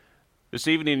This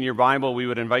evening in your Bible, we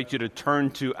would invite you to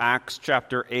turn to Acts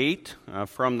chapter 8.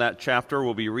 From that chapter,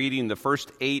 we'll be reading the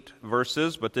first 8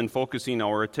 verses, but then focusing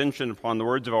our attention upon the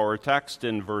words of our text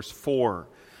in verse 4.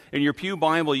 In your pew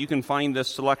Bible, you can find this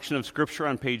selection of Scripture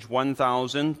on page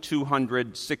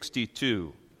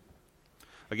 1262.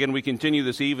 Again, we continue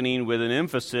this evening with an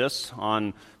emphasis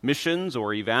on missions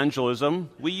or evangelism.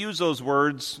 We use those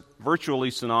words virtually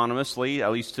synonymously,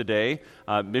 at least today,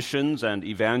 missions and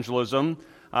evangelism.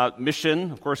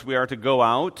 Mission, of course, we are to go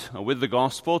out with the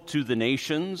gospel to the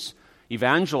nations,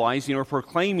 evangelizing or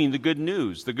proclaiming the good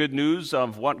news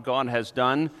of what God has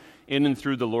done in and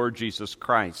through the Lord Jesus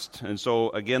Christ. And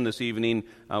so, again, this evening,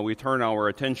 we turn our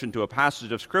attention to a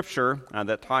passage of Scripture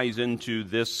that ties into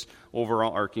this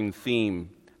overall arcing theme.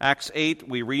 Acts 8,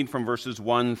 we read from verses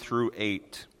 1 through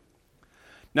 8.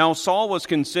 Now Saul was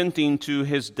consenting to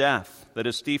his death, that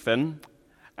is Stephen.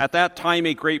 At that time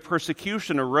a great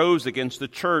persecution arose against the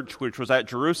church which was at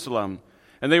Jerusalem,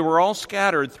 and they were all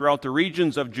scattered throughout the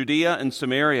regions of Judea and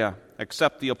Samaria,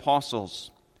 except the apostles.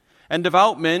 And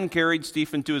devout men carried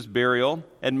Stephen to his burial,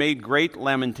 and made great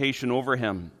lamentation over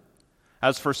him.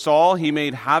 As for Saul, he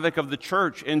made havoc of the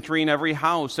church, entering every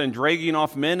house, and dragging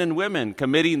off men and women,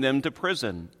 committing them to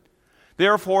prison.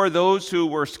 Therefore those who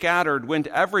were scattered went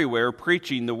everywhere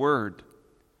preaching the word.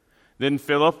 Then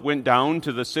Philip went down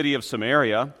to the city of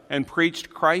Samaria and preached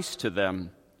Christ to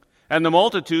them. And the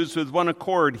multitudes with one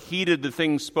accord heeded the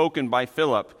things spoken by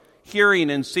Philip, hearing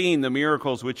and seeing the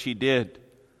miracles which he did.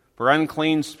 For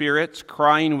unclean spirits,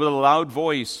 crying with a loud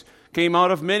voice, came out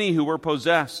of many who were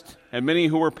possessed, and many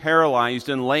who were paralyzed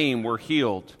and lame were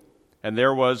healed. And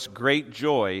there was great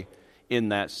joy in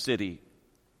that city.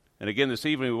 And again, this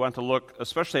evening we want to look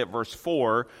especially at verse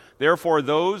 4. Therefore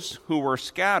those who were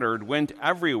scattered went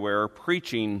everywhere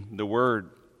preaching the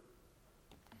word.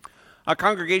 A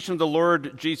congregation of the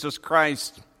Lord Jesus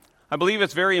Christ, I believe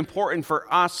it's very important for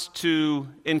us to,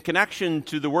 in connection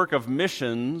to the work of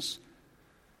missions,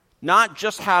 not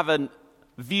just have a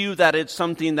view that it's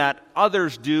something that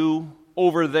others do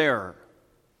over there.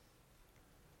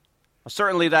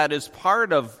 Certainly that is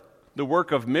part of the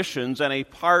work of missions and a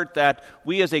part that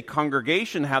we as a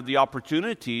congregation have the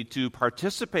opportunity to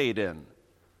participate in.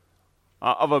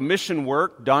 Of a mission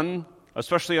work done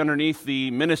especially underneath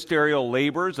the ministerial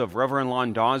labors of Reverend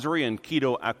Lon Dossery in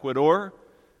Quito, Ecuador.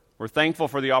 We're thankful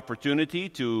for the opportunity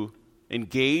to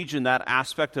engage in that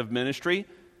aspect of ministry.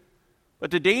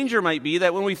 But the danger might be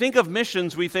that when we think of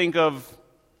missions, we think of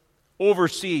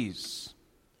overseas,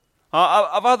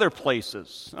 of other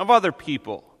places, of other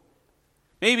people.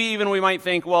 Maybe even we might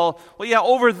think, well, yeah,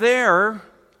 over there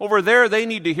they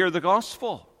need to hear the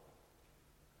gospel.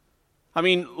 I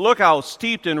mean, look how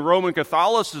steeped in Roman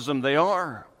Catholicism they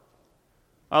are.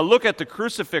 Look at the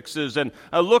crucifixes and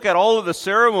look at all of the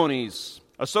ceremonies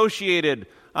associated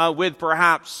with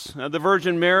perhaps the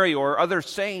Virgin Mary or other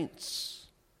saints.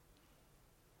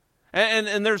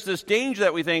 And there's this danger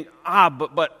that we think,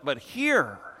 but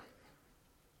here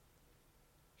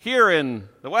in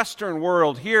the Western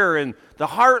world, here in the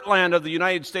heartland of the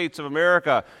United States of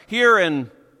America, here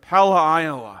in Pella,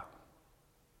 Iowa,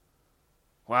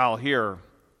 well, here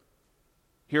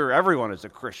everyone is a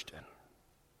Christian.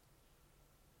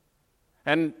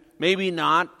 And maybe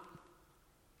not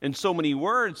in so many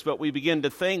words, but we begin to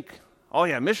think, oh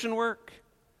yeah, mission work,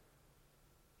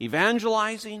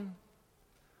 evangelizing,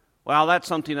 well, that's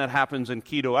something that happens in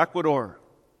Quito, Ecuador,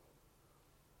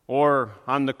 or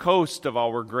on the coast of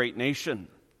our great nation.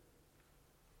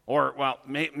 Or, well,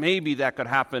 maybe that could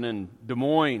happen in Des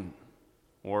Moines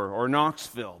or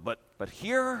Knoxville. But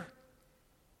here,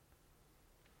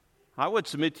 I would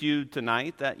submit to you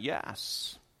tonight that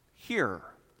yes, here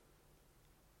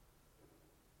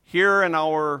in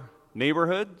our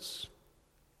neighborhoods,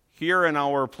 here in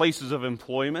our places of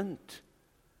employment,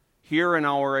 here in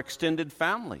our extended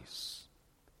families,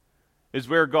 is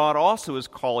where God also is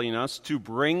calling us to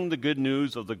bring the good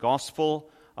news of the gospel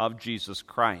of Jesus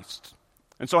Christ.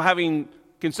 And so having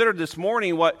considered this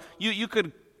morning what you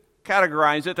could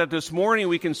categorize it, that this morning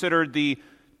we considered the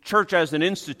church as an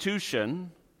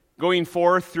institution, going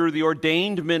forth through the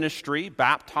ordained ministry,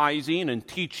 baptizing and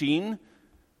teaching.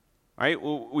 Right?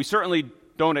 We certainly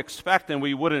don't expect and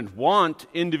we wouldn't want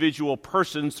individual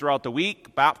persons throughout the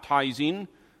week baptizing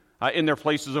in their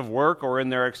places of work or in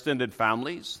their extended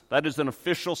families. That is an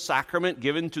official sacrament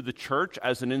given to the church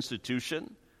as an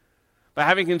institution. But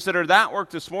having considered that work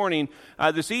this morning,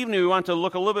 this evening we want to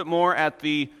look a little bit more at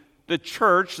the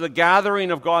church, the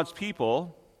gathering of God's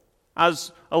people,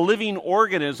 as a living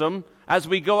organism as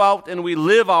we go out and we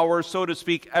live our, so to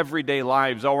speak, everyday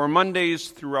lives, our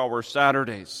Mondays through our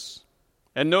Saturdays.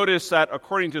 And notice that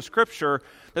according to Scripture,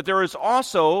 that there is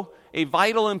also a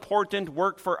vital, important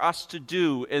work for us to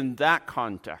do in that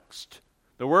context.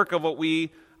 The work of what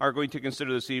we are going to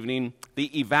consider this evening,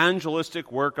 the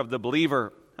evangelistic work of the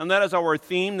believer. And that is our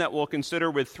theme that we'll consider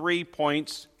with 3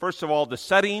 points. First of all, the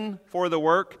setting for the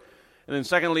work. And then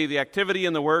secondly, the activity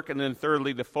in the work. And then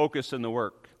thirdly, the focus in the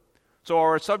work. So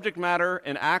our subject matter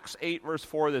in Acts 8, verse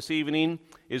 4 this evening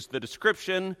is the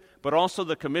description, but also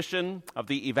the commission of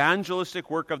the evangelistic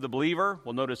work of the believer.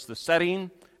 We'll notice the setting,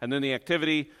 and then the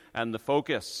activity and the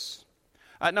focus.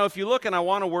 Now, if you look, and I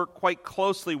want to work quite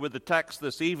closely with the text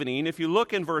this evening, if you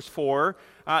look in verse 4,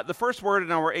 the first word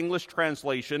in our English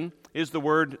translation is the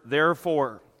word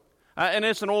therefore. And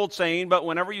it's an old saying, but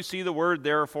whenever you see the word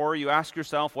therefore, you ask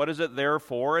yourself, what is it there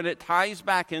for? And it ties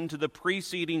back into the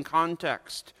preceding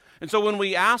context. And so when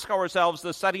we ask ourselves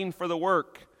the setting for the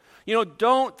work,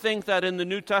 don't think that in the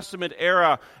New Testament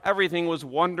era everything was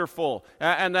wonderful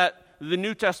and that the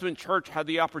New Testament church had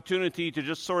the opportunity to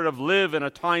just sort of live in a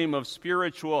time of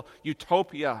spiritual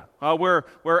utopia where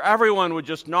everyone would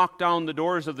just knock down the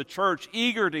doors of the church,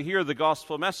 eager to hear the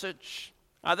gospel message.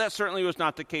 That certainly was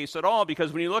not the case at all,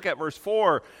 because when you look at verse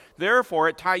 4, therefore,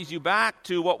 it ties you back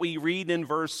to what we read in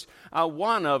verse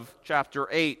 1 of chapter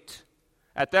 8.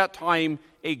 At that time,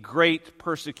 a great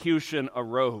persecution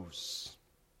arose.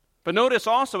 But notice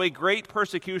also a great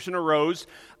persecution arose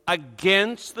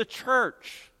against the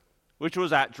church, which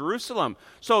was at Jerusalem.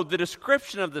 So the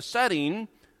description of the setting,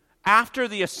 after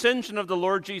the ascension of the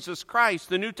Lord Jesus Christ,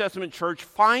 the New Testament church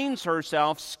finds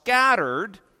herself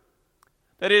scattered.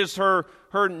 That is, her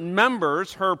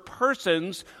members, her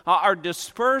persons, are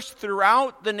dispersed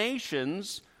throughout the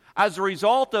nations as a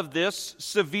result of this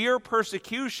severe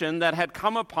persecution that had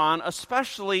come upon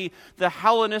especially the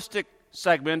Hellenistic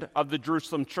segment of the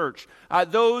Jerusalem church.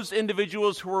 Those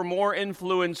individuals who were more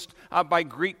influenced by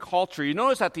Greek culture. You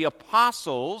notice that the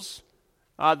apostles,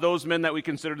 those men that we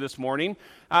considered this morning,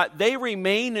 they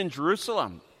remain in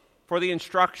Jerusalem for the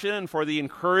instruction and for the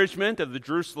encouragement of the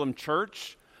Jerusalem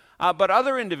church. But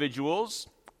other individuals,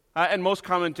 and most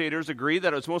commentators agree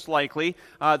that it's most likely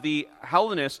the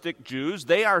Hellenistic Jews,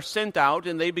 they are sent out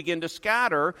and they begin to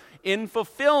scatter in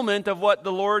fulfillment of what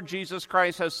the Lord Jesus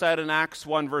Christ has said in Acts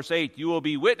 1 verse 8. You will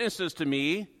be witnesses to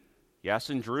me,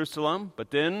 yes, in Jerusalem, but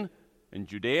then in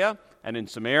Judea and in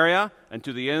Samaria and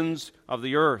to the ends of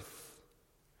the earth.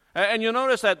 And you'll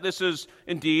notice that this is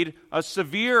indeed a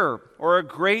severe or a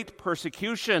great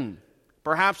persecution.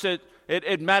 Perhaps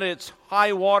it met its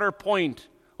high water point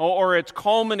or its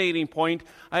culminating point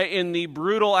in the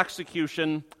brutal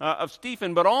execution of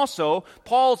Stephen. But also,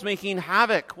 Paul's making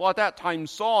havoc. Well, at that time,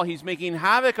 Saul, he's making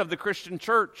havoc of the Christian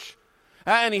church.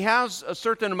 And he has a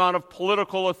certain amount of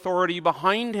political authority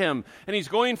behind him. And he's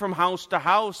going from house to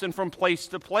house and from place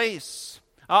to place,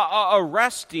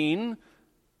 arresting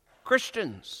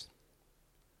Christians.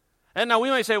 And now we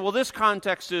might say, well, this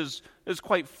context is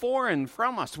quite foreign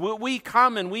from us. We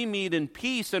come and we meet in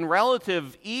peace and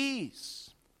relative ease.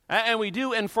 And we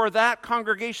do. And for that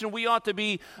congregation, we ought to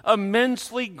be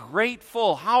immensely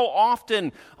grateful. How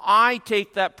often I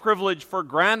take that privilege for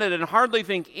granted and hardly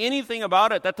think anything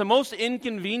about it, that the most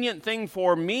inconvenient thing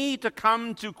for me to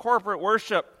come to corporate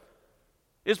worship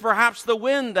is perhaps the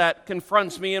wind that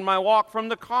confronts me in my walk from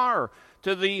the car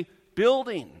to the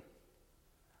building.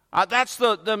 That's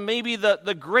maybe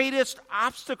the greatest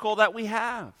obstacle that we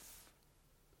have.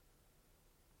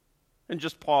 And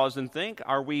just pause and think,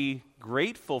 are we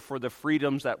grateful for the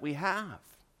freedoms that we have?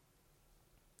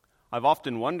 I've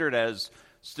often wondered, as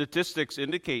statistics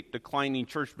indicate declining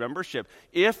church membership,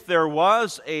 if there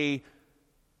was a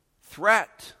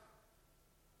threat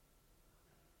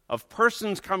of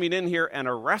persons coming in here and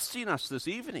arresting us this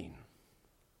evening,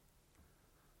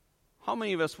 how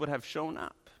many of us would have shown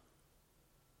up?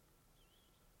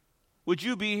 Would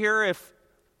you be here if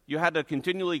you had to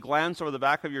continually glance over the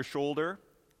back of your shoulder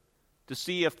to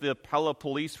see if the Pella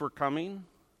police were coming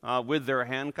with their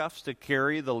handcuffs to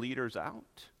carry the leaders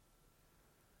out?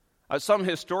 Some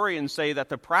historians say that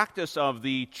the practice of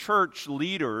the church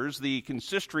leaders, the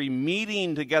consistory,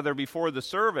 meeting together before the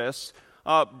service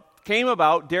came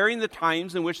about during the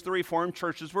times in which the Reformed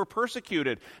churches were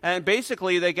persecuted. And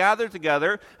basically they gathered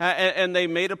together and they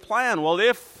made a plan. Well,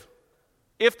 if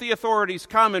the authorities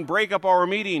come and break up our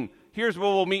meeting, here's where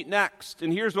we'll meet next,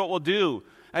 and here's what we'll do.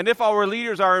 And if our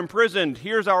leaders are imprisoned,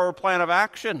 here's our plan of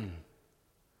action.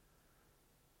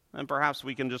 And perhaps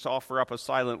we can just offer up a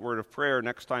silent word of prayer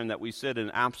next time that we sit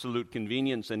in absolute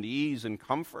convenience and ease and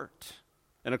comfort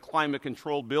in a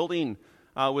climate-controlled building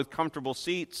with comfortable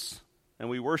seats, and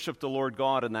we worship the Lord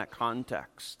God in that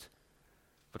context.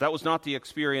 But that was not the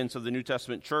experience of the New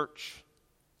Testament church.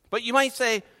 But you might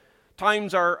say,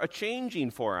 times are a-changing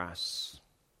for us.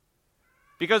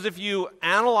 Because if you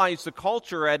analyze the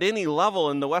culture at any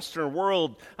level in the Western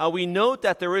world, we note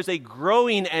that there is a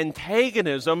growing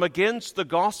antagonism against the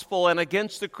gospel and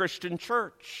against the Christian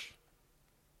church.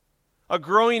 A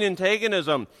growing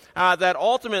antagonism that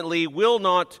ultimately will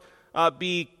not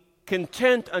be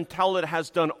content until it has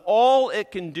done all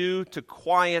it can do to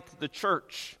quiet the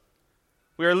church.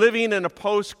 We are living in a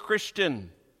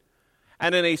post-Christian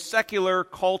and in a secular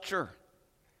culture.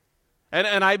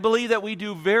 And I believe that we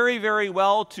do very, very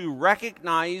well to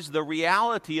recognize the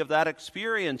reality of that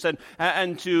experience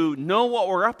and to know what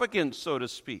we're up against, so to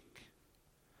speak.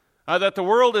 That the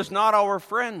world is not our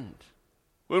friend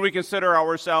when we consider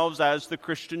ourselves as the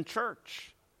Christian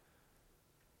church.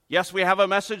 Yes, we have a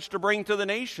message to bring to the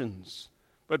nations,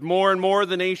 but more and more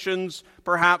the nations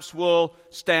perhaps will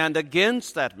stand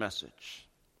against that message.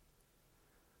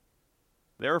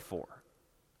 Therefore,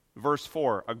 verse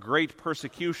 4, a great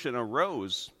persecution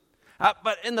arose.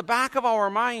 But in the back of our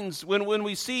minds, when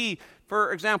we see,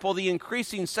 for example, the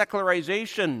increasing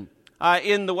secularization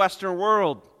in the Western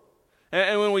world,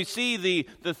 and when we see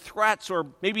the threats or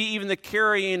maybe even the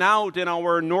carrying out in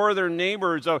our northern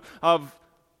neighbors of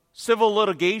civil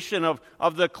litigation,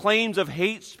 of the claims of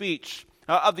hate speech,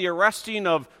 of the arresting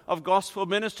of gospel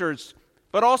ministers,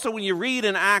 but also when you read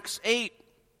in Acts 8,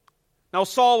 now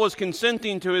Saul was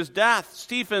consenting to his death.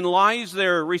 Stephen lies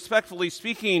there, respectfully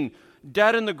speaking,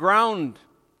 dead in the ground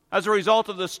as a result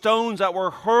of the stones that were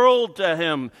hurled to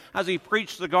him as he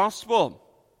preached the gospel.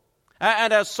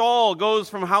 And as Saul goes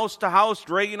from house to house,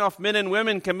 dragging off men and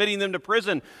women, committing them to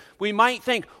prison, we might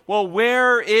think, well,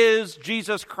 where is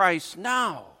Jesus Christ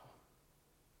now?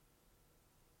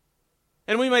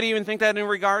 And we might even think that in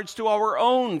regards to our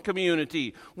own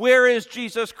community. Where is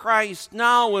Jesus Christ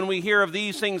now when we hear of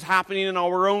these things happening in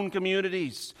our own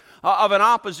communities? Of an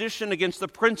opposition against the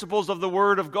principles of the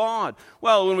Word of God.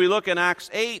 Well, when we look in Acts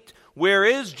 8, where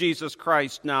is Jesus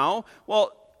Christ now?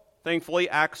 Well, thankfully,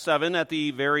 Acts 7 at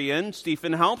the very end,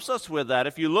 Stephen helps us with that.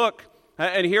 If you look,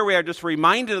 and here we are just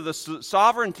reminded of the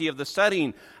sovereignty of the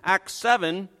setting. Acts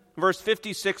 7, verse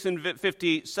 56 and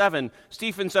 57,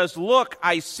 Stephen says, "Look,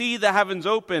 I see the heavens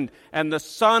opened, and the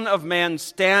Son of Man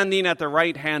standing at the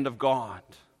right hand of God."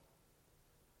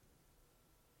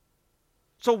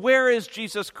 So where is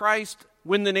Jesus Christ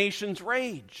when the nations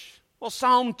rage? Well,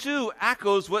 Psalm 2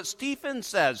 echoes what Stephen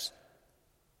says.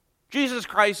 Jesus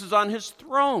Christ is on his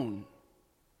throne.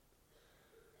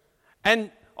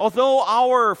 And although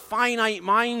our finite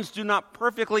minds do not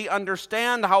perfectly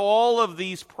understand how all of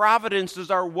these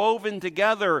providences are woven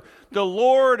together, the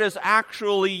Lord is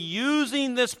actually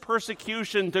using this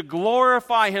persecution to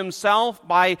glorify himself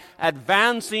by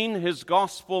advancing his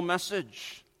gospel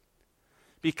message.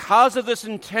 Because of this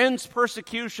intense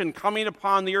persecution coming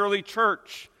upon the early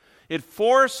church, it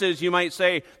forces, you might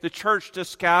say, the church to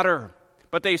scatter.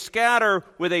 But they scatter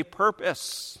with a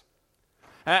purpose.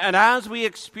 And as we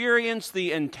experience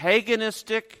the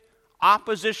antagonistic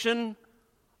opposition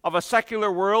of a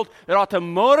secular world, it ought to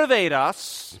motivate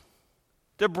us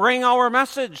to bring our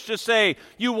message, to say,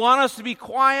 you want us to be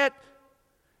quiet?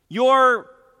 Your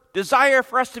desire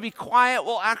for us to be quiet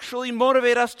will actually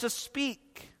motivate us to speak.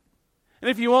 And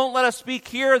if you won't let us speak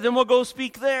here, then we'll go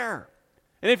speak there.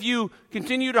 And if you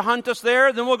continue to hunt us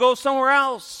there, then we'll go somewhere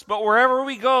else. But wherever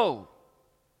we go,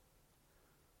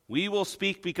 we will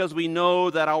speak because we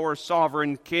know that our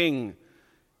sovereign King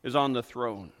is on the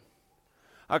throne.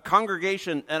 A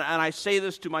congregation, and I say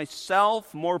this to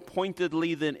myself more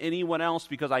pointedly than anyone else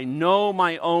because I know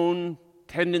my own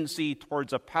tendency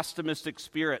towards a pessimistic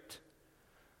spirit.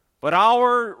 But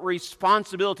our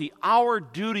responsibility, our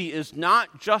duty is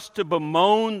not just to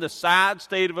bemoan the sad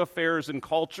state of affairs in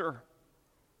culture.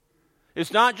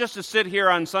 It's not just to sit here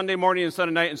on Sunday morning and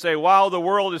Sunday night and say, wow, the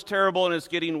world is terrible and it's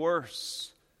getting worse.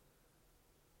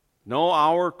 No,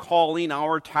 our calling,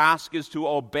 our task is to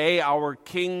obey our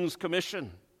King's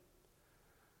commission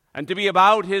and to be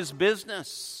about his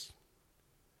business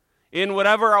in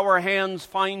whatever our hands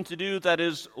find to do that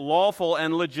is lawful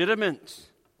and legitimate,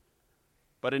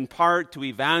 but in part to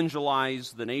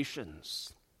evangelize the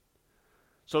nations.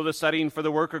 So the setting for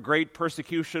the work of great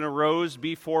persecution arose.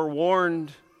 Be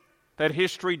forewarned that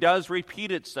history does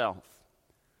repeat itself,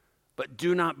 but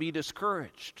do not be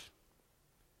discouraged.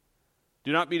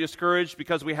 Do not be discouraged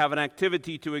because we have an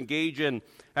activity to engage in,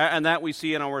 and that we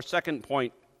see in our second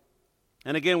point.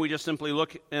 And again, we just simply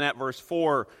look in at verse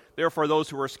 4. Therefore, those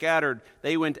who were scattered,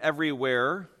 they went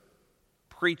everywhere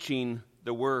preaching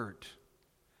the word.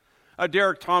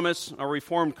 Derek Thomas, a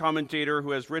Reformed commentator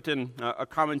who has written a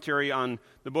commentary on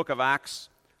the book of Acts,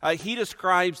 He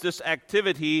describes this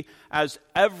activity as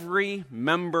every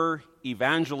member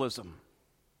evangelism.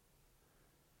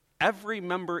 Every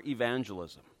member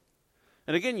evangelism.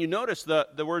 And again, you notice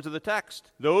the words of the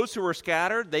text. Those who were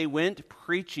scattered, they went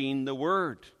preaching the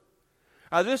word.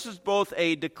 This is both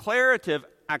a declarative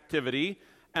activity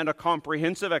and a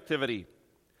comprehensive activity.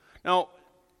 Now,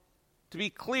 to be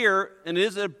clear, and it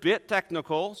is a bit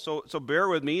technical, so bear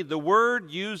with me, the word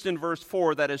used in verse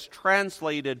 4 that is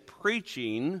translated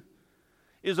preaching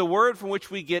is a word from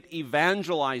which we get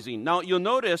evangelizing. Now, you'll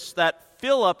notice that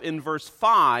Philip in verse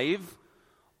 5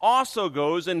 also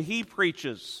goes and he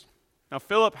preaches. Now,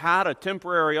 Philip had a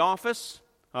temporary office,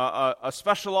 a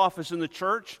special office in the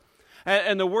church,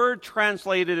 and the word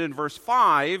translated in verse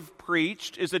 5,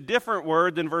 preached, is a different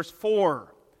word than verse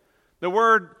 4. The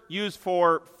word used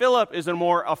for Philip is a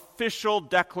more official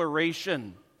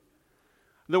declaration.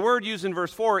 The word used in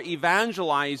verse 4,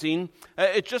 evangelizing,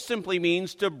 it just simply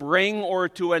means to bring or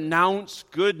to announce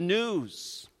good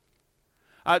news.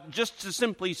 Just to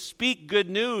simply speak good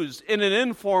news in an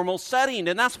informal setting.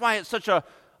 And that's why it's such a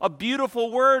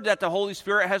beautiful word that the Holy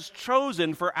Spirit has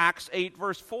chosen for Acts 8,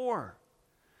 verse 4.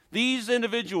 These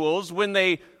individuals, when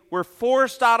they were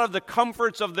forced out of the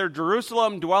comforts of their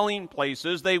Jerusalem dwelling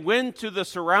places, they went to the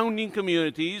surrounding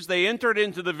communities, they entered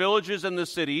into the villages and the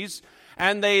cities,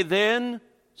 and they then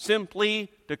simply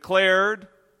declared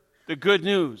the good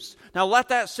news. Now let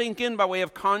that sink in by way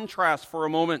of contrast for a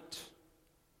moment.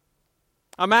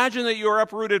 Imagine that you are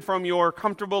uprooted from your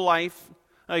comfortable life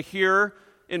here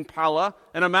in Pala,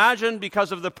 and imagine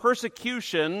because of the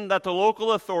persecution that the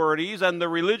local authorities and the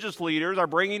religious leaders are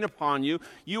bringing upon you,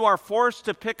 you are forced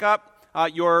to pick up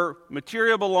your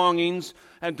material belongings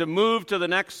and to move to the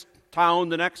next town,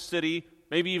 the next city,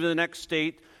 maybe even the next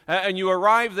state, and you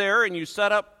arrive there and you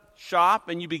set up shop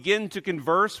and you begin to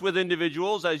converse with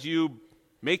individuals as you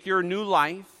make your new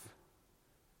life.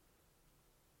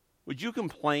 Would you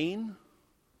complain,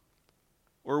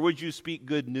 or would you speak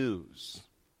good news?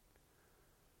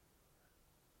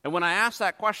 And when I ask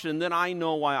that question, then I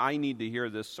know why I need to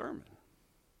hear this sermon.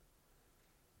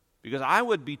 Because I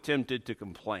would be tempted to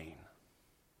complain.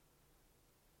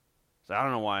 Say, I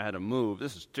don't know why I had to move.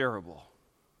 This is terrible.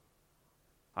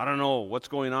 I don't know what's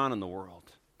going on in the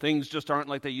world. Things just aren't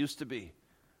like they used to be.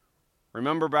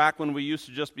 Remember back when we used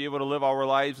to just be able to live our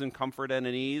lives in comfort and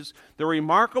in ease? The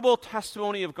remarkable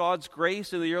testimony of God's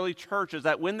grace in the early church is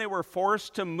that when they were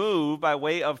forced to move by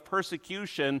way of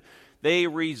persecution, they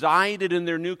resided in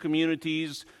their new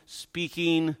communities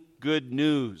speaking good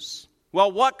news.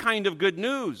 Well, what kind of good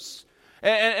news?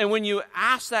 And when you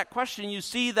ask that question, you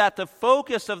see that the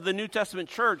focus of the New Testament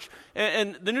church,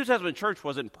 and the New Testament church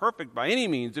wasn't perfect by any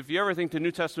means. If you ever think the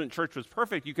New Testament church was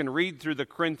perfect, you can read through the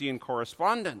Corinthian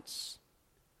correspondence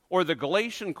or the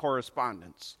Galatian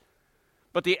correspondence.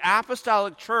 But the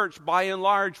apostolic church, by and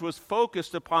large, was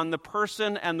focused upon the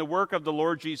person and the work of the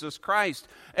Lord Jesus Christ.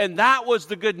 And that was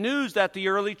the good news that the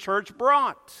early church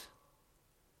brought.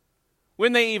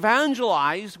 When they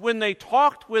evangelized, when they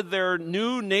talked with their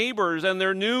new neighbors and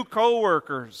their new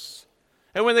co-workers,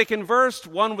 and when they conversed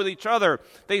one with each other,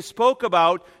 they spoke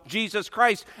about Jesus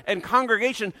Christ. And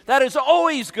congregation, that is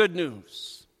always good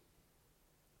news.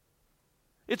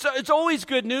 It's always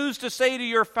good news to say to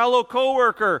your fellow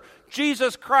co-worker,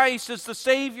 Jesus Christ is the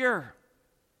Savior.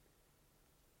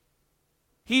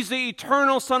 He's the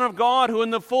eternal Son of God who in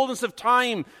the fullness of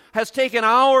time has taken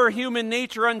our human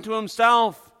nature unto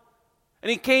himself.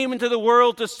 And he came into the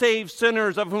world to save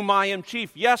sinners, of whom I am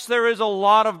chief. Yes, there is a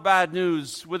lot of bad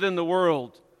news within the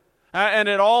world. And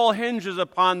it all hinges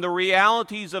upon the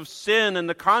realities of sin and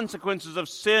the consequences of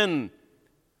sin.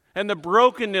 And the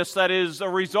brokenness that is a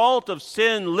result of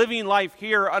sin, living life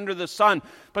here under the sun.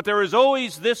 But there is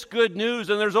always this good news,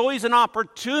 and there's always an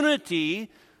opportunity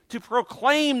to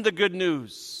proclaim the good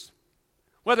news.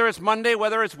 Whether it's Monday,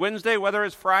 whether it's Wednesday, whether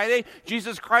it's Friday,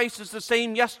 Jesus Christ is the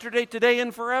same yesterday, today,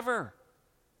 and forever.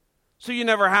 So you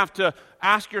never have to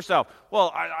ask yourself,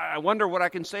 well, I wonder what I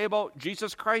can say about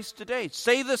Jesus Christ today.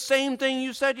 Say the same thing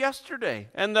you said yesterday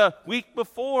and the week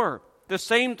before. The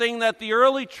same thing that the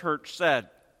early church said.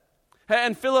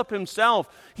 And Philip himself,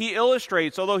 he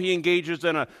illustrates, although he engages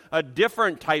in a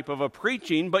different type of a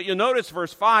preaching, but you'll notice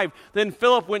verse 5, then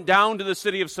Philip went down to the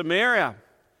city of Samaria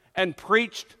and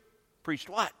preached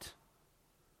what?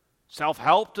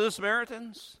 Self-help to the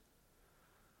Samaritans?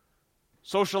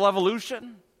 Social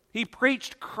evolution? He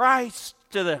preached Christ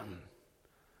to them.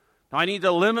 Now, I need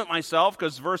to limit myself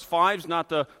because verse 5 is not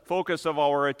the focus of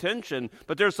our attention,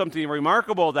 but there's something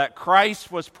remarkable that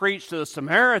Christ was preached to the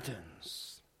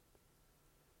Samaritans.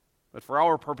 But for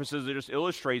our purposes, it just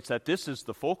illustrates that this is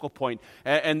the focal point,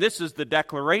 and this is the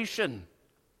declaration.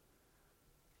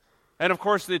 And of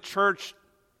course, the church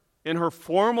in her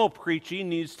formal preaching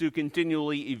needs to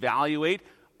continually evaluate,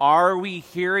 are we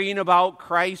hearing about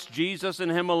Christ Jesus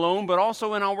and Him alone, but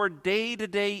also in our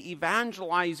day-to-day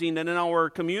evangelizing and in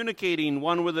our communicating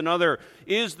one with another?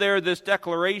 Is there this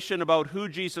declaration about who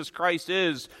Jesus Christ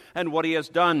is and what He has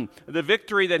done, the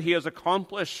victory that He has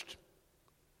accomplished?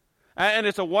 And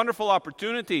it's a wonderful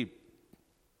opportunity.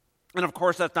 And of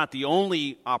course, that's not the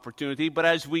only opportunity, but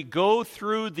as we go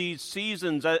through these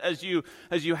seasons, as you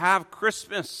have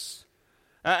Christmas,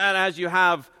 and as you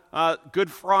have Good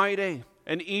Friday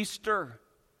and Easter,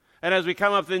 and as we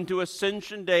come up into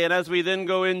Ascension Day, and as we then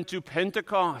go into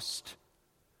Pentecost,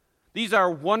 these are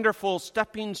wonderful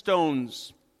stepping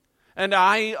stones. And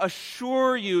I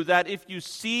assure you that if you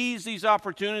seize these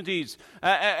opportunities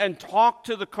and talk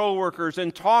to the coworkers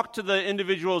and talk to the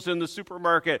individuals in the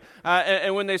supermarket,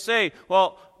 and when they say,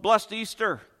 well, blessed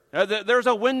Easter, there's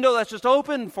a window that's just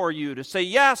open for you to say,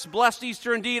 yes, blessed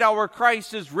Easter indeed, our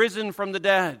Christ is risen from the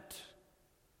dead.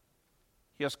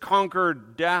 He has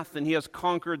conquered death and He has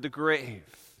conquered the grave.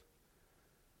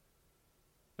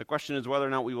 The question is whether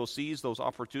or not we will seize those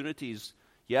opportunities.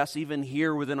 Yes, even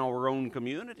here within our own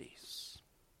communities.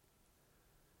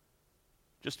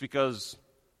 Just because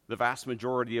the vast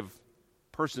majority of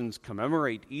persons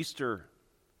commemorate Easter,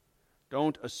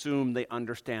 don't assume they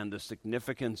understand the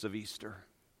significance of Easter.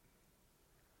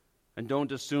 And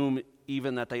don't assume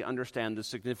even that they understand the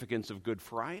significance of Good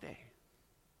Friday.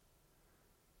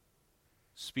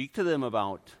 Speak to them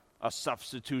about a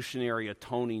substitutionary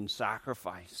atoning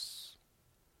sacrifice,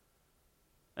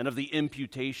 and of the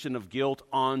imputation of guilt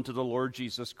onto the Lord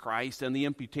Jesus Christ, and the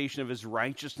imputation of His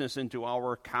righteousness into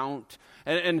our account.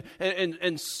 And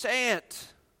say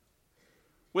it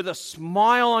with a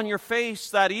smile on your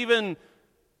face, that even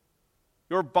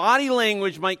your body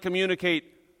language might communicate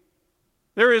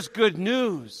there is good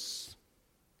news.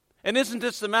 And isn't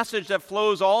this the message that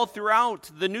flows all throughout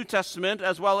the New Testament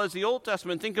as well as the Old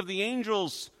Testament? Think of the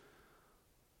angels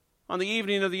on the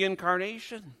evening of the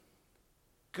Incarnation.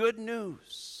 Good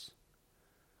news.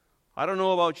 I don't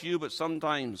know about you, but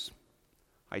sometimes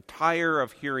I tire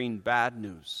of hearing bad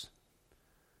news.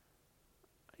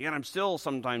 Yet I'm still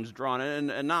sometimes drawn in,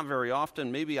 and not very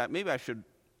often. Maybe I should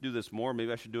do this more.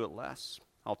 Maybe I should do it less.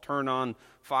 I'll turn on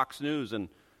Fox News, and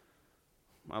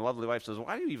my lovely wife says,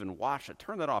 why do you even watch it?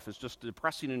 Turn that off. It's just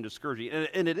depressing and discouraging.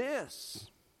 And it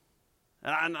is.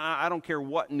 And I don't care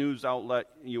what news outlet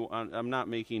I'm not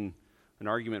making an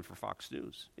argument for Fox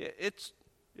News.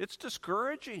 It's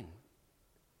discouraging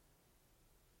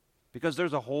because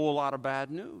there's a whole lot of bad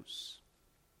news.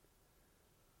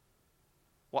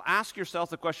 Well, ask yourself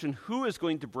the question, who is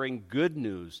going to bring good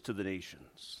news to the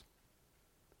nations?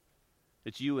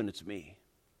 It's you and it's me.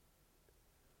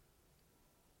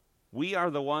 We are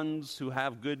the ones who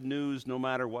have good news no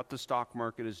matter what the stock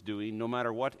market is doing, no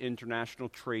matter what international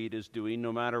trade is doing,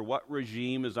 no matter what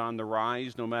regime is on the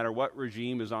rise, no matter what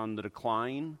regime is on the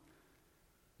decline,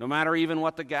 no matter even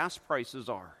what the gas prices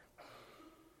are.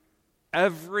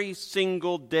 Every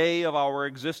single day of our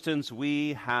existence,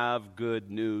 we have good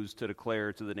news to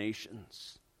declare to the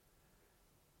nations.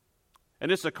 And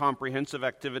it's a comprehensive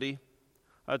activity.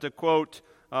 To quote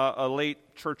a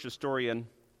late church historian,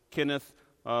 Kenneth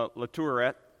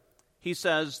Latourette, he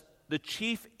says, the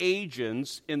chief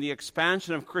agents in the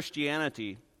expansion of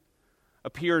Christianity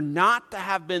appear not to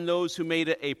have been those who made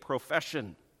it a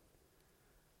profession,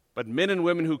 but men and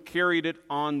women who carried it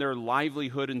on their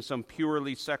livelihood in some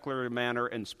purely secular manner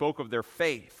and spoke of their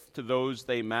faith to those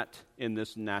they met in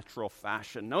this natural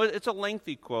fashion. Now, it's a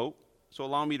lengthy quote, so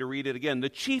allow me to read it again. The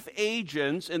chief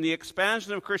agents in the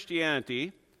expansion of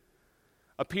Christianity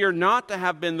appear not to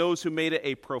have been those who made it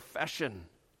a profession.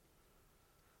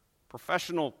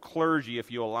 Professional clergy,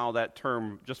 if you allow that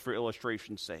term just for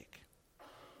illustration's sake.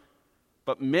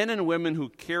 But men and women who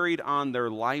carried on their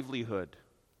livelihood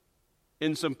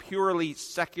in some purely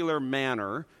secular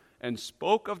manner and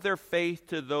spoke of their faith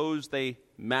to those they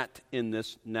met in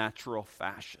this natural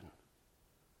fashion.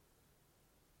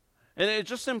 And it's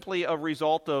just simply a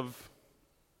result of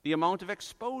the amount of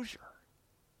exposure.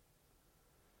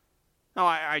 Now,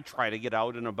 I try to get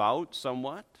out and about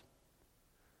somewhat.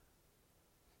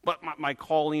 But my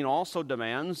calling also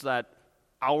demands that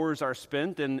hours are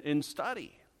spent in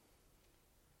study.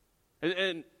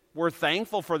 And we're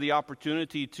thankful for the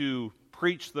opportunity to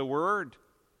preach the Word,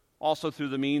 also through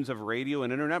the means of radio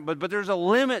and internet. But there's a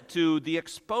limit to the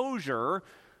exposure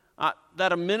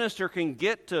that a minister can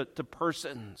get to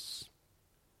persons.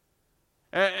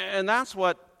 And that's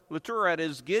what Latourette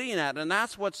is getting at. And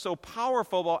that's what's so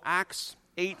powerful about Acts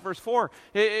 8, verse 4.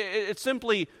 It's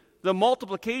simply the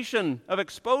multiplication of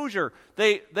exposure.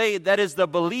 That is, the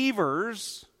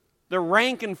believers, the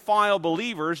rank and file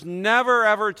believers, never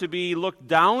ever to be looked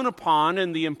down upon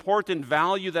in the important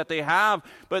value that they have,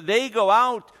 but they go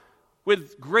out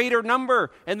with greater number,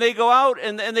 and they go out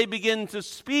and they begin to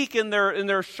speak in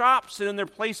their shops and in their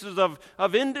places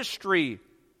of industry.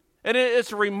 And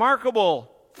it's a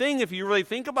remarkable thing if you really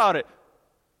think about it.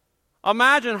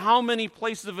 Imagine how many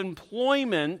places of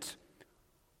employment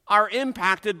are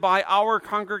impacted by our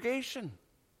congregation.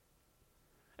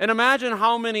 And imagine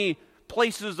how many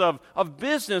places of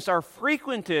business are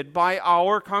frequented by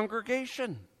our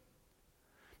congregation.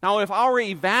 Now, if our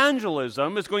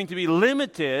evangelism is going to be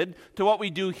limited to what we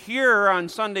do here on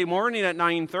Sunday morning at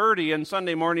 9:30 and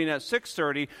Sunday morning at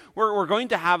 6:30, we're going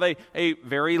to have a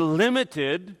very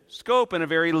limited scope and a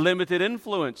very limited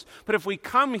influence. But if we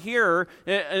come here,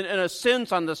 in a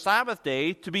sense, on the Sabbath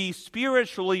day to be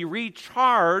spiritually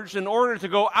recharged in order to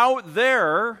go out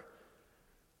there,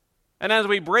 and as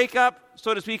we break up,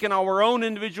 so to speak, in our own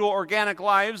individual organic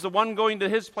lives, the one going to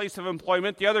his place of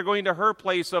employment, the other going to her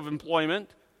place of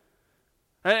employment,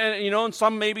 and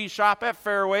some maybe shop at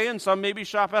Fairway, and some maybe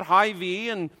shop at Hy-Vee,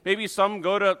 and maybe some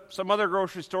go to some other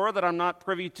grocery store that I'm not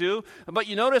privy to. But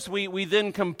you notice we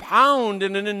then compound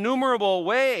in an innumerable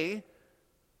way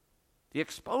the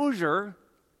exposure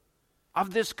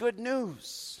of this good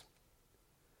news.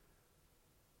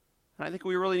 And I think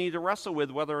we really need to wrestle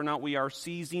with whether or not we are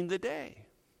seizing the day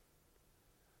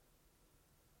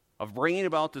of bringing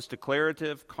about this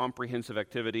declarative, comprehensive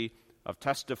activity of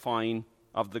testifying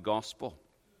of the gospel.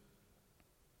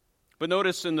 But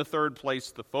notice in the third place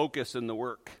the focus in the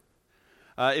work.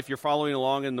 If you're following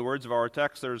along in the words of our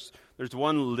text, there's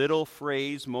one little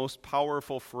phrase, most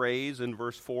powerful phrase in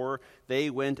verse 4.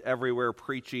 They went everywhere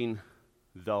preaching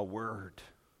the word.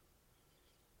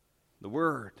 The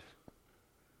word.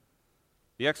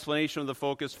 The explanation of the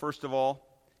focus, first of all,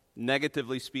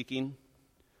 negatively speaking,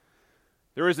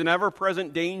 there is an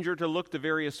ever-present danger to look to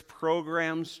various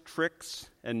programs, tricks,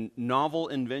 and novel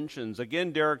inventions.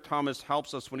 Again, Derek Thomas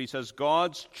helps us when he says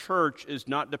God's church is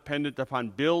not dependent upon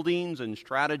buildings and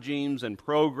stratagems and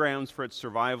programs for its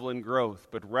survival and growth,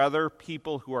 but rather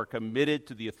people who are committed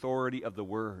to the authority of the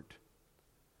Word.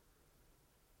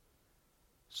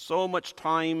 So much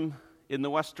time in the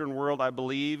Western world, I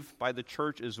believe, by the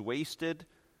church is wasted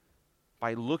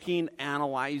by looking,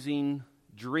 analyzing,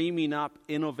 dreaming up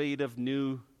innovative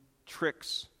new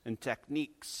tricks and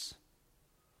techniques,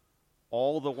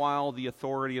 all the while the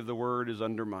authority of the Word is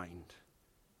undermined.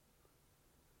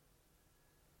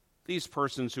 These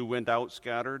persons who went out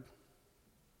scattered,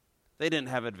 they didn't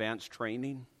have advanced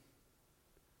training.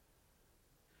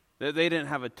 They didn't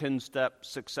have a 10-step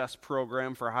success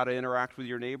program for how to interact with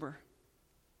your neighbor.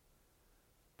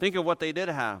 Think of what they did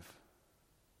have.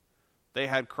 They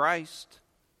had Christ.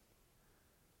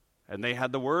 And they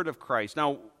had the Word of Christ.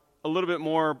 Now, a little bit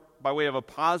more by way of a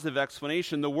positive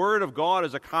explanation, the Word of God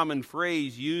is a common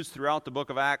phrase used throughout the book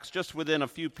of Acts. Just within a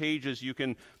few pages, you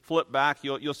can flip back.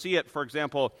 You'll see it, for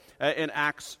example, in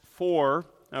Acts 4,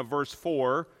 verse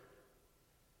 4.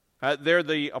 There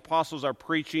the apostles are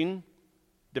preaching,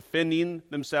 defending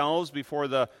themselves before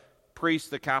the priests,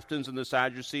 the captains, and the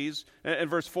Sadducees. In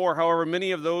verse 4, however,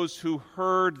 many of those who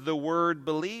heard the Word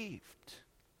believed.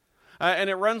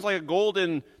 And it runs like a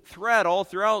golden thread all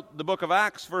throughout the book of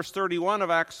Acts, verse 31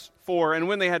 of Acts 4. And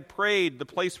when they had prayed, the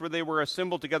place where they were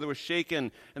assembled together was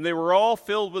shaken, and they were all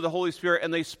filled with the Holy Spirit,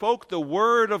 and they spoke the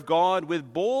word of God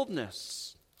with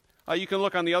boldness. You can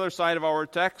look on the other side of our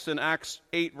text in Acts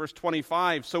 8, verse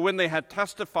 25. So when they had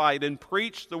testified and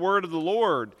preached the word of the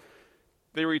Lord,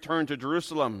 they returned to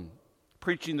Jerusalem,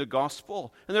 preaching the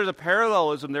gospel. And there's a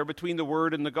parallelism there between the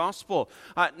word and the gospel.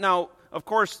 Now, of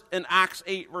course, in Acts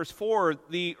 8, verse 4,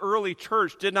 the early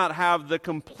church did not have the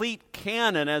complete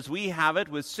canon as we have it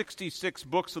with 66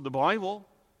 books of the Bible.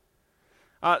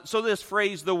 So this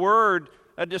phrase, the word,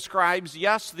 describes,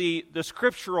 yes, the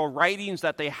scriptural writings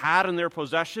that they had in their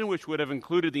possession, which would have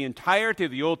included the entirety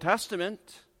of the Old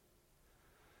Testament.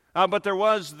 But there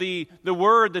was the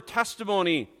word, the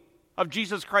testimony of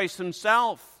Jesus Christ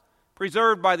himself,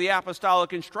 preserved by the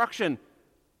apostolic instruction.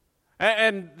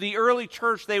 And the early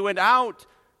church, they went out,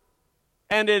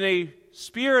 and in a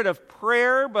spirit of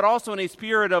prayer, but also in a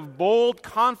spirit of bold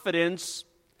confidence,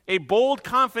 a bold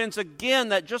confidence, again,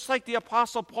 that just like the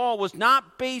Apostle Paul, was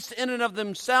not based in and of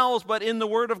themselves, but in the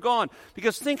Word of God.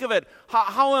 Because think of it,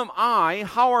 how am I,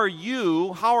 how are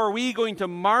you, how are we going to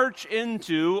march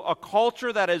into a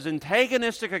culture that is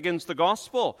antagonistic against the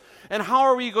gospel? And how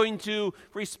are we going to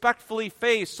respectfully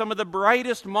face some of the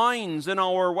brightest minds in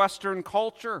our Western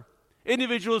culture?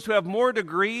 Individuals who have more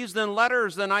degrees than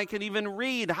letters than I can even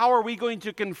read. How are we going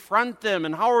to confront them,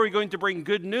 and how are we going to bring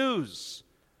good news?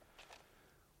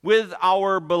 With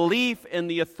our belief in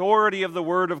the authority of the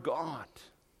Word of God.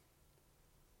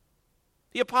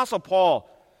 The Apostle Paul,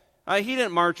 he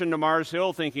didn't march into Mars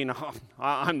Hill thinking, oh,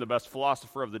 I'm the best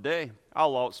philosopher of the day.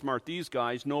 I'll outsmart these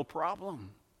guys, no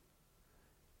problem.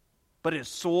 But his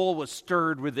soul was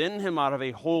stirred within him out of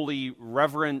a holy,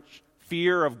 reverent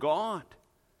fear of God.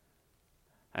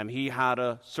 And he had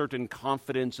a certain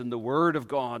confidence in the Word of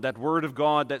God, that Word of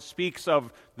God that speaks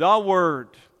of the Word,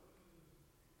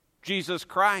 Jesus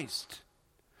Christ.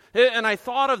 And I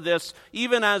thought of this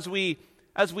even as we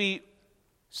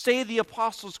say the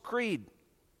Apostles' Creed.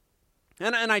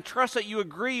 And I trust that you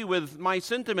agree with my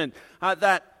sentiment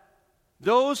that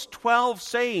those 12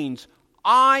 sayings,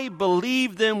 I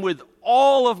believe them with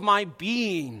all of my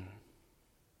being.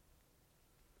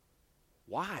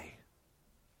 Why?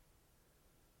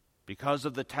 Because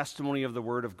of the testimony of the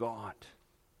Word of God.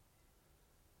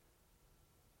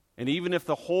 And even if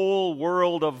the whole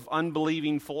world of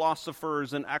unbelieving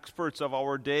philosophers and experts of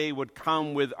our day would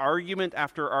come with argument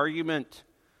after argument,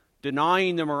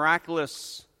 denying the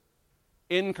miraculous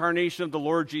incarnation of the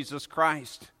Lord Jesus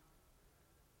Christ,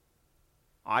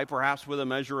 I, perhaps with a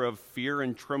measure of fear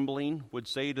and trembling, would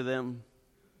say to them,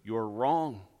 you're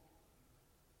wrong.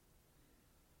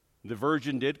 The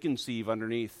Virgin did conceive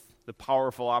underneath the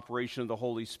powerful operation of the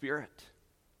Holy Spirit.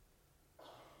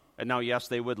 And now, yes,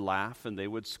 they would laugh and they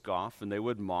would scoff and they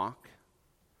would mock.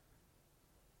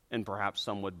 And perhaps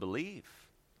some would believe.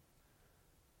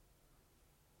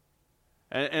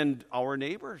 And our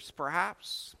neighbors,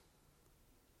 perhaps,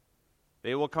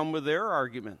 they will come with their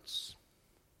arguments.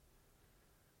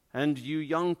 And you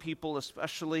young people,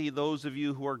 especially those of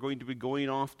you who are going to be going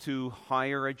off to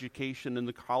higher education in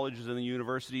the colleges and the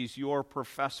universities, your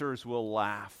professors will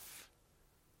laugh.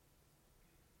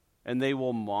 And they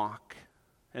will mock.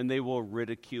 And they will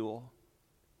ridicule.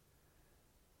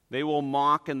 They will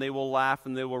mock and they will laugh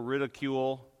and they will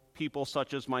ridicule people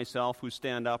such as myself who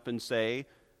stand up and say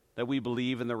that we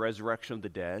believe in the resurrection of the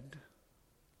dead.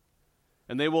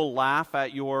 And they will laugh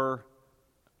at your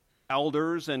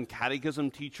elders and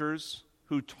catechism teachers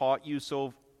who taught you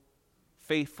so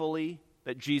faithfully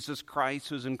that Jesus Christ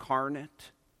was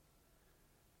incarnate.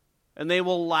 And they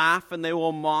will laugh and they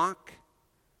will mock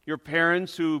your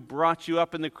parents who brought you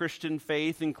up in the Christian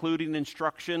faith, including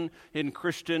instruction in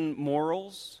Christian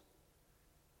morals.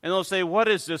 And they'll say, what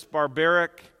is this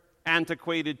barbaric,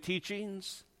 antiquated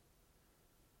teachings?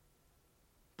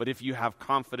 But if you have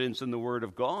confidence in the Word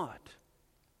of God,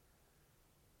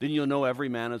 then you'll know every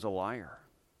man is a liar,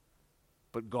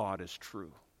 but God is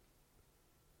true.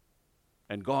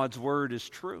 And God's Word is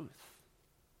truth.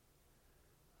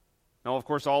 Now, of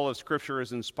course, all of Scripture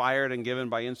is inspired and given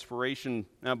by inspiration,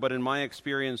 but in my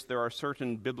experience, there are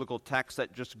certain biblical texts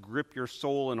that just grip your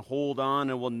soul and hold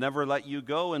on and will never let you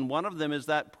go, and one of them is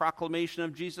that proclamation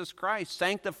of Jesus Christ.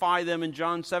 Sanctify them in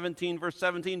John 17, verse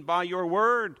 17, by your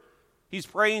word. He's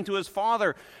praying to his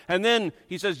Father, and then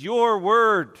he says, your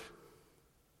word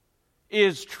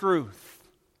is truth.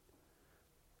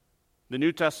 The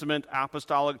New Testament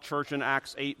apostolic church in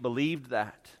Acts 8 believed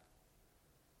that.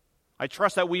 I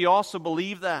trust that we also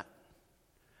believe that.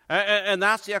 And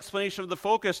that's the explanation of the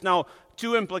focus. Now,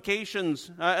 two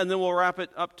implications, and then we'll wrap it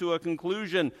up to a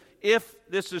conclusion. If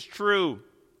this is true,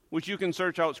 which you can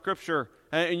search out Scripture,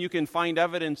 and you can find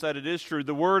evidence that it is true,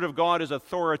 the Word of God is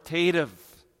authoritative.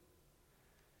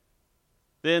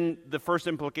 Then the first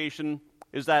implication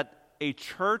is that a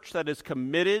church that is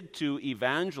committed to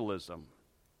evangelism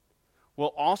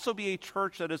will also be a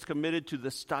church that is committed to the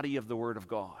study of the Word of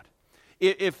God.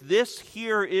 If this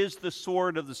here is the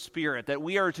sword of the Spirit that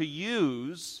we are to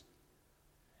use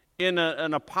in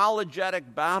an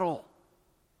apologetic battle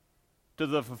to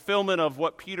the fulfillment of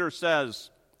what Peter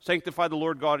says, sanctify the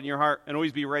Lord God in your heart and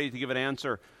always be ready to give an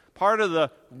answer. Part of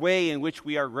the way in which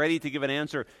we are ready to give an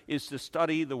answer is to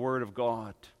study the Word of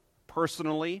God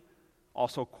personally,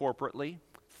 also corporately,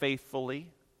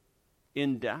 faithfully,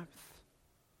 in depth.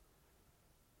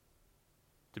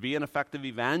 To be an effective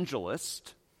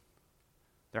evangelist,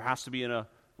 there has to be a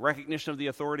recognition of the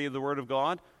authority of the Word of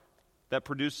God that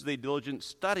produces a diligent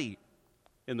study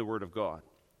in the Word of God.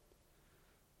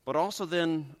 But also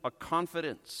then a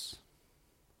confidence.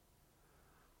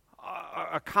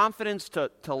 A confidence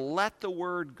to let the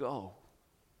Word go.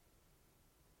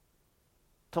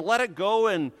 To let it go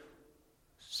and,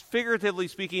 figuratively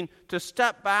speaking, to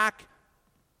step back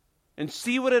and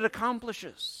see what it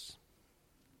accomplishes.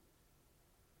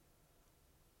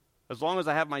 As long as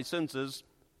I have my senses,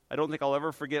 I don't think I'll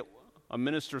ever forget a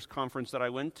minister's conference that I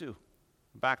went to.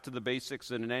 Back to the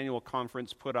basics in an annual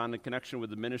conference put on in connection with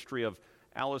the ministry of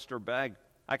Alistair Begg.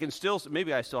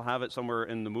 Maybe I still have it somewhere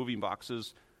in the moving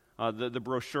boxes, the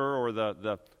brochure or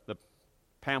the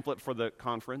pamphlet for the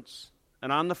conference.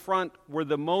 And on the front were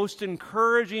the most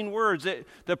encouraging words.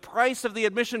 The price of the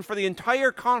admission for the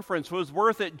entire conference was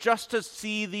worth it just to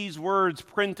see these words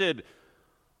printed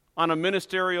on a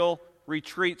ministerial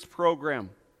retreats program.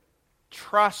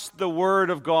 Trust the Word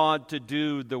of God to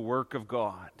do the work of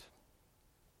God.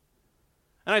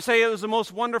 And I say it was the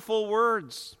most wonderful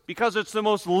words because it's the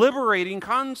most liberating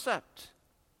concept.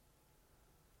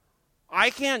 I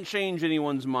can't change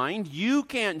anyone's mind. You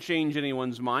can't change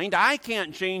anyone's mind. I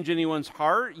can't change anyone's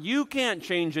heart. You can't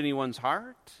change anyone's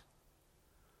heart.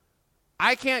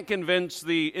 I can't convince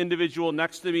the individual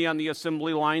next to me on the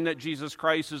assembly line that Jesus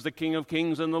Christ is the King of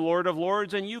Kings and the Lord of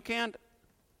Lords, and you can't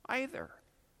either.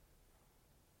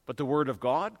 But the Word of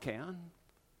God can.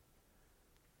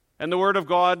 And the Word of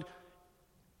God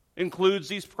includes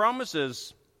these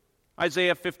promises.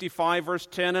 Isaiah 55, verse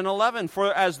 10 and 11.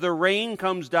 For as the rain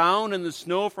comes down and the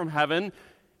snow from heaven,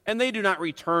 and they do not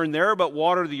return there, but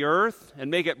water the earth,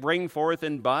 and make it bring forth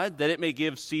and bud, that it may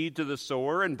give seed to the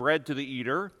sower and bread to the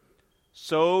eater,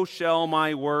 so shall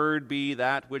my word be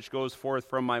that which goes forth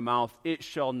from my mouth. It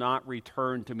shall not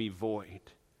return to me void.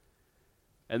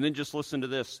 And then just listen to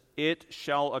this. It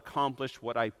shall accomplish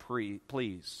what I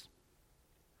please.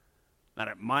 That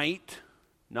it might,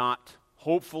 not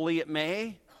hopefully it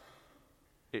may.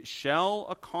 It shall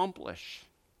accomplish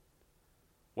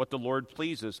what the Lord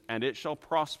pleases, and it shall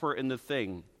prosper in the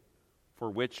thing for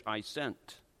which I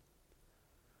sent.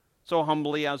 So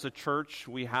humbly as a church,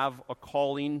 we have a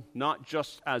calling, not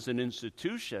just as an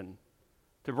institution,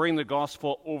 to bring the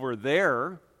gospel over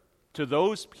there to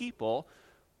those people,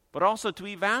 but also to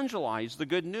evangelize the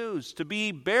good news, to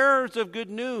be bearers of good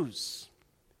news.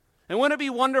 And wouldn't it be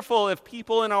wonderful if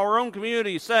people in our own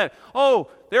community said, oh,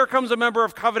 there comes a member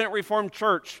of Covenant Reformed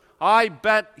Church. I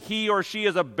bet he or she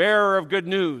is a bearer of good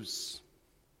news.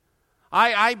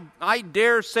 I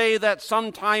dare say that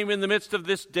sometime in the midst of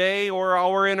this day or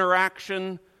our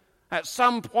interaction, at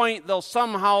some point they'll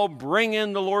somehow bring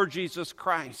in the Lord Jesus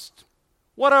Christ.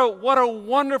 What a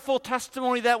wonderful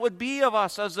testimony that would be of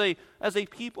us as a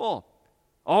people.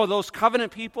 Oh, those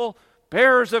covenant people,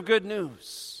 bearers of good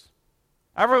news.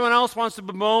 Everyone else wants to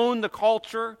bemoan the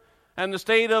culture and the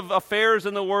state of affairs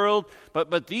in the world,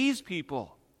 but these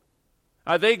people,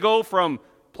 they go from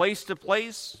place to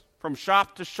place, from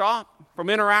shop to shop, from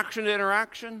interaction to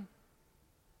interaction,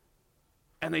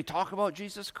 and they talk about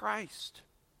Jesus Christ,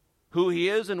 who He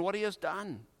is and what He has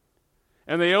done.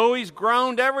 And they always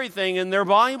ground everything in their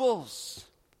Bibles.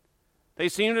 They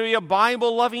seem to be a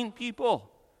Bible-loving people.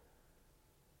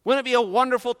 Wouldn't it be a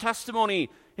wonderful testimony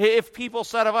if people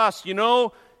said of us, you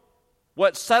know,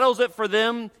 what settles it for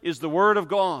them is the Word of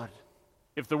God.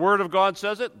 If the Word of God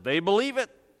says it, they believe it.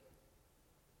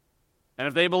 And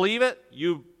if they believe it,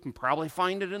 you can probably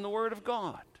find it in the Word of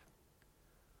God.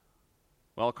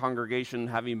 Well, congregation,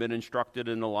 having been instructed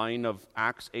in the line of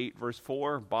Acts 8, verse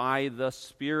 4, by the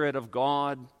Spirit of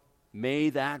God, may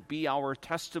that be our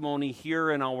testimony here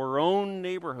in our own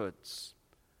neighborhoods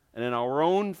and in our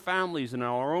own families and in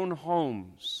our own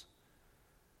homes,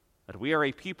 that we are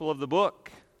a people of the book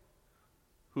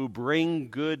who bring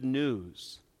good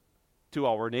news to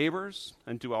our neighbors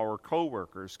and to our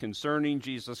co-workers concerning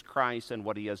Jesus Christ and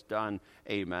what He has done.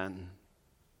 Amen.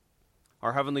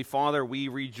 Our Heavenly Father, we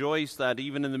rejoice that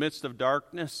even in the midst of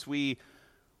darkness, we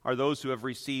are those who have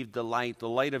received the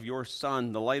light of your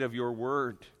Son, the light of your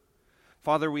Word.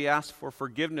 Father, we ask for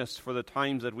forgiveness for the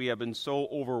times that we have been so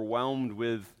overwhelmed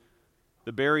with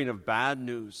the bearing of bad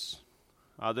news,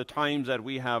 the times that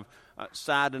we have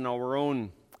sat in our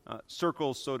own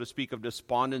circles, so to speak, of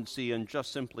despondency and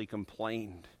just simply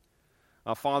complained.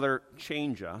 Father,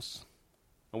 change us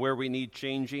where we need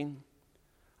changing.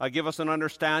 Give us an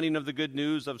understanding of the good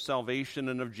news of salvation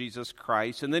and of Jesus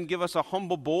Christ, and then give us a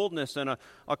humble boldness and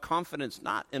a confidence,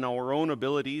 not in our own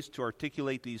abilities to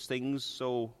articulate these things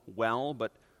so well,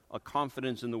 but a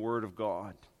confidence in the Word of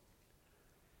God.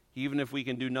 Even if we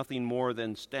can do nothing more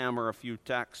than stammer a few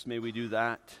texts, may we do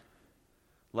that,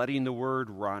 letting the Word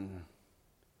run,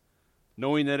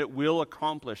 knowing that it will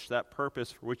accomplish that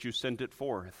purpose for which you sent it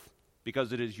forth,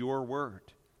 because it is your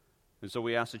Word. And so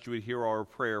we ask that you would hear our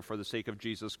prayer for the sake of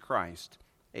Jesus Christ.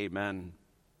 Amen.